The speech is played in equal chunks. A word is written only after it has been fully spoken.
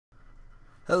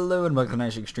Hello and welcome to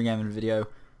another Extreme Gaming video.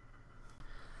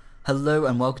 Hello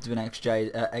and welcome to an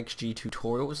XG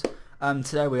tutorials.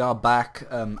 Today we are back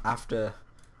after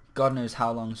God knows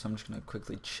how long, so I'm just gonna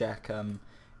quickly check.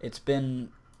 It's been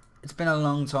a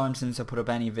long time since I put up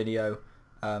any video.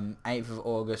 8th of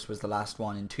August was the last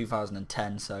one in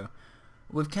 2010, so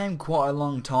we've came quite a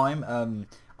long time.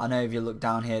 I know if you look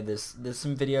down here, there's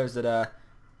some videos that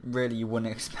really you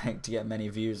wouldn't expect to get many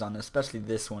views on, especially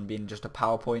this one being just a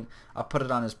PowerPoint. I put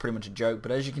it on as pretty much a joke,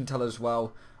 but as you can tell as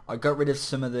well, I got rid of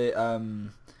some of the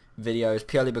videos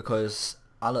purely because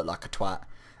I look like a twat.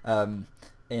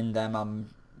 In them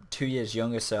I'm 2 years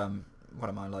younger, so what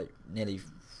am I, like nearly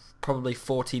probably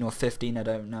 14 or 15, I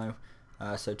don't know.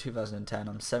 So 2010,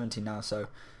 I'm 17 now, so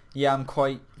yeah, I'm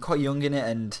quite young in it,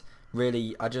 and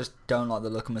really I just don't like the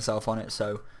look of myself on it.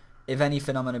 So if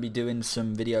anything, I'm going to be doing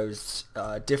some videos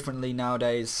differently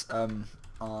nowadays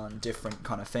on different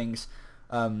kind of things,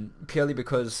 purely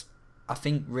because I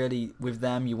think really with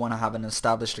them you want to have an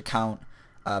established account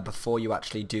before you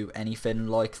actually do anything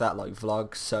like that, like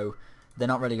vlogs. So they're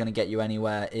not really going to get you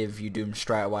anywhere if you do them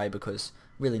straight away, because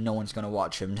really no one's going to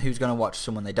watch them. Who's going to watch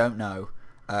someone they don't know?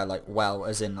 Like, well,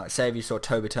 as in, like, say if you saw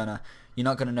Toby Turner, you're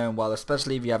not going to know him well,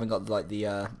 especially if you haven't got like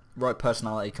the right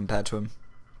personality compared to him.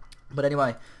 But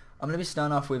anyway, I'm going to be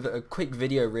starting off with a quick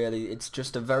video. Really, it's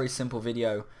just a very simple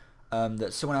video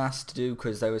that someone asked to do,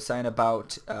 because they were saying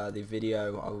about the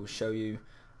video I will show you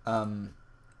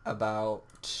about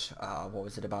what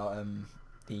was it about,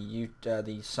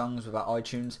 the songs without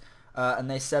iTunes, and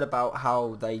they said about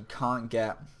how they can't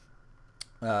get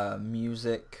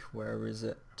music. Where is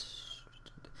it?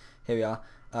 Here we are.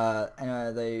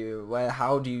 Anyway,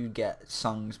 how do you get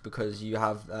songs, because you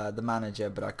have the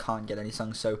manager, but I can't get any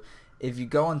songs. So if you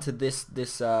go onto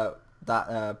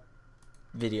that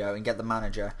video and get the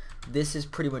manager, this is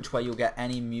pretty much where you'll get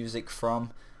any music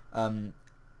from.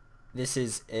 This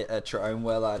is it at your own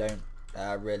will. I don't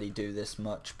really do this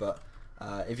much, but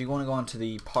if you want to go onto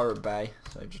the Pirate Bay,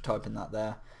 so just type in that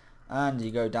there, and you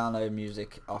go download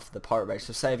music off the Pirate Bay.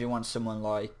 So say if you want someone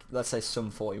like, let's say Sum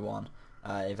 41,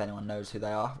 if anyone knows who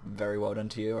they are, very well done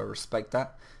to you, I respect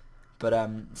that. But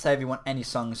say if you want any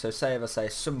song, so say if I say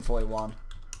Sum 41,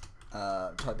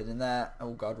 type it in there.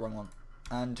 Oh god, wrong one.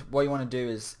 And what you want to do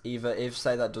is either, if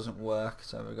say that doesn't work,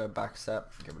 so we go back a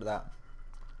step, get rid of that.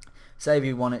 Say if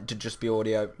you want it to just be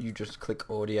audio, you just click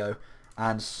audio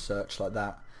and search like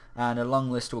that, and a long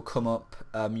list will come up.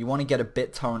 You want to get a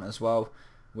BitTorrent as well,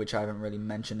 which I haven't really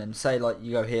mentioned. And say like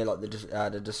you go here, like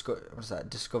what's that,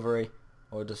 Discovery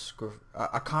or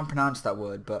I can't pronounce that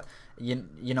word, but you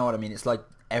know what I mean. It's like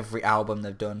every album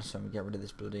they've done. So we get rid of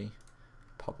this bloody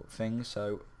pop-up thing.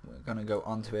 So we're gonna go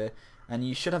onto it, and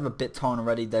you should have a BitTorrent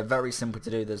already. They're very simple to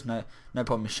do. There's no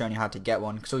problem showing you how to get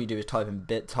one, because all you do is type in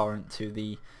BitTorrent to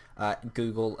the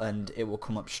Google, and it will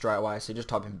come up straight away. So just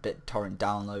type in BitTorrent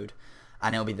download,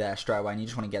 and it'll be there straight away. And you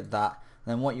just want to get that.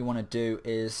 Then what you want to do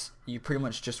is you pretty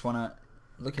much just want to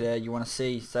look at it. You want to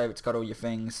see, say if it's got all your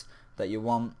things that you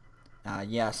want.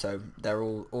 Yeah, so they're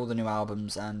all the new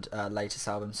albums and latest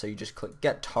albums. So you just click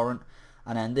Get Torrent,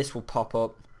 and then this will pop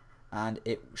up, and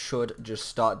it should just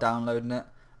start downloading it.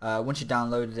 Once you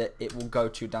downloaded it, it will go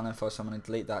to download file, so I'm going to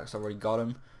delete that because I've already got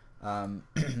them.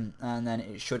 And then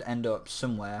it should end up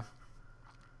somewhere,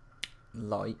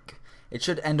 like, it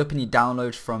should end up in your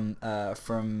downloads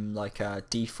from like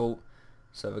default.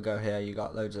 So if we go here, you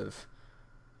got loads of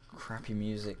crappy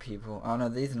music, people. Oh no,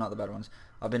 these are not the bad ones.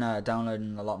 I've been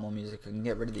downloading a lot more music. I can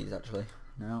get rid of these actually.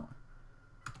 No,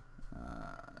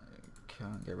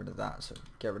 can't get rid of that, so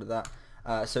get rid of that.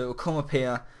 So it will come up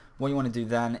here. What you want to do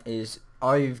then is,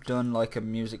 I've done like a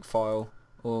music file.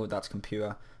 Oh, that's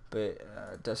computer,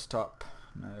 but desktop.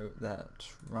 No,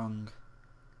 that's wrong.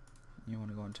 You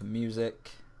want to go into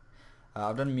music.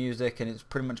 I've done music, and it's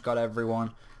pretty much got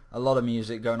everyone. A lot of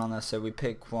music going on there. So we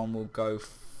pick one. We'll go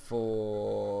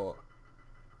for,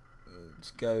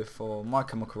 let's go for My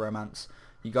Chemical Romance.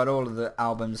 You got all of the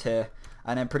albums here,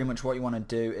 and then pretty much what you want to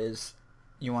do is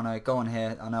you want to go on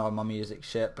here. I know my music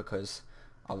shit, because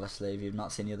obviously if you've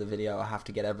not seen the other video, I have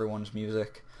to get everyone's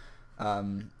music.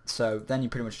 So then you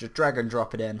pretty much just drag and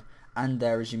drop it in, and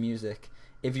there is your music.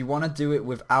 If you want to do it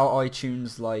without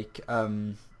iTunes, like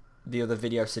the other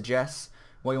video suggests,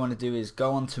 what you want to do is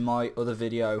go on to my other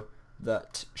video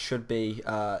that should be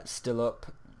still up,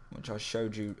 which I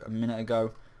showed you a minute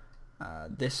ago.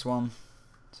 This one.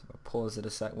 So I'll pause it a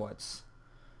sec. What's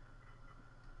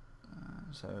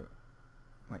so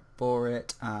wait for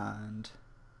it and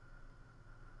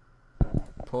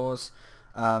pause.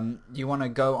 You want to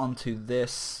go onto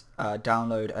this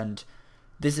download, and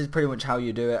this is pretty much how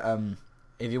you do it.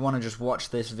 If you want to just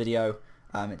watch this video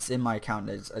It's in my account.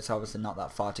 It's obviously not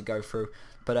that far to go through,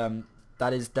 but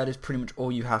that is pretty much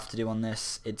all you have to do on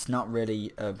this. It's not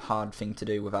really a hard thing to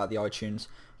do without the iTunes,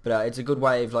 but it's a good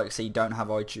way of, like, say you don't have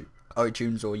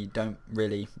iTunes or you don't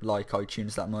really like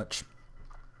iTunes that much.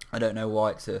 I don't know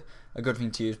why it's a good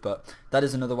thing to use, but that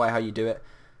is another way how you do it.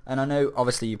 And I know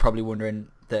obviously you're probably wondering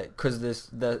that because there's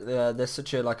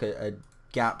such a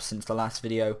gap since the last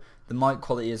video, the mic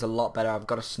quality is a lot better. I've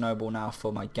got a Snowball now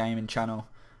for my gaming channel,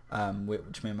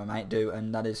 which me and my mate do,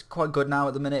 and that is quite good now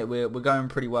at the minute. We're going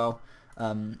pretty well,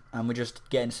 and we're just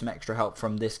getting some extra help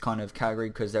from this kind of category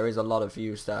because there is a lot of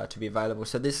views there to be available.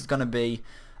 So this is going to be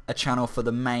a channel for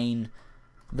the main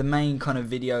kind of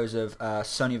videos of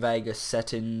Sony Vegas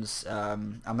settings.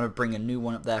 I'm going to bring a new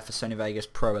one up there for Sony Vegas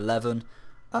Pro 11,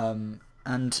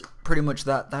 and pretty much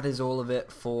that is all of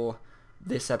it for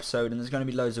this episode. And there's going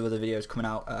to be loads of other videos coming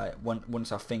out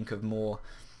once I think of more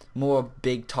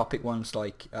big topic ones,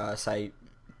 like say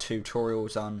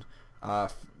tutorials on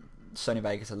Sony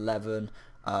Vegas 11,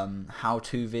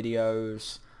 how-to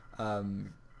videos,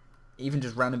 even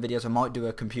just random videos. I might do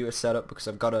a computer setup because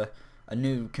I've got a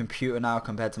new computer now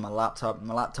compared to my laptop.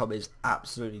 My laptop is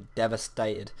absolutely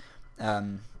devastated.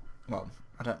 Well,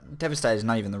 devastated is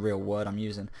not even the real word I'm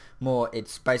using. More,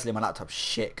 it's basically my laptop's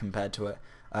shit compared to it.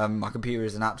 My computer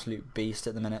is an absolute beast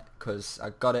at the minute because I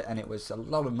got it and it was a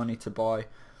lot of money to buy.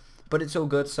 But it's all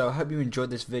good, so I hope you enjoyed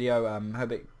this video.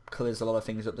 Hope it clears a lot of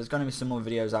things up. There's going to be some more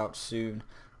videos out soon,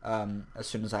 as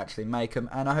soon as I actually make them.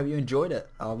 And I hope you enjoyed it.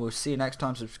 I will see you next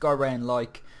time. Subscribe, rate, and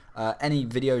like. Any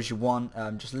videos you want,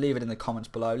 just leave it in the comments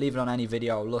below. Leave it on any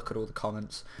video. I'll look at all the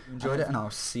comments. Enjoyed it, and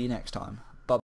I'll see you next time.